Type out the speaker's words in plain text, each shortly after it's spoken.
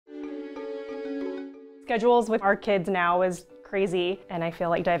Schedules with our kids now is crazy, and I feel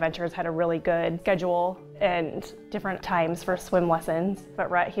like Diventures had a really good schedule and different times for swim lessons. But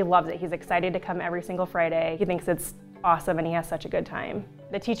Rhett, he loves it. He's excited to come every single Friday. He thinks it's awesome and he has such a good time.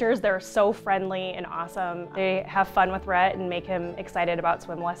 The teachers, they're so friendly and awesome. They have fun with Rhett and make him excited about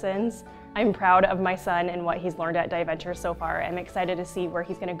swim lessons. I'm proud of my son and what he's learned at Diventures so far. I'm excited to see where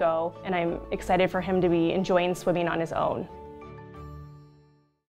he's going to go, and I'm excited for him to be enjoying swimming on his own.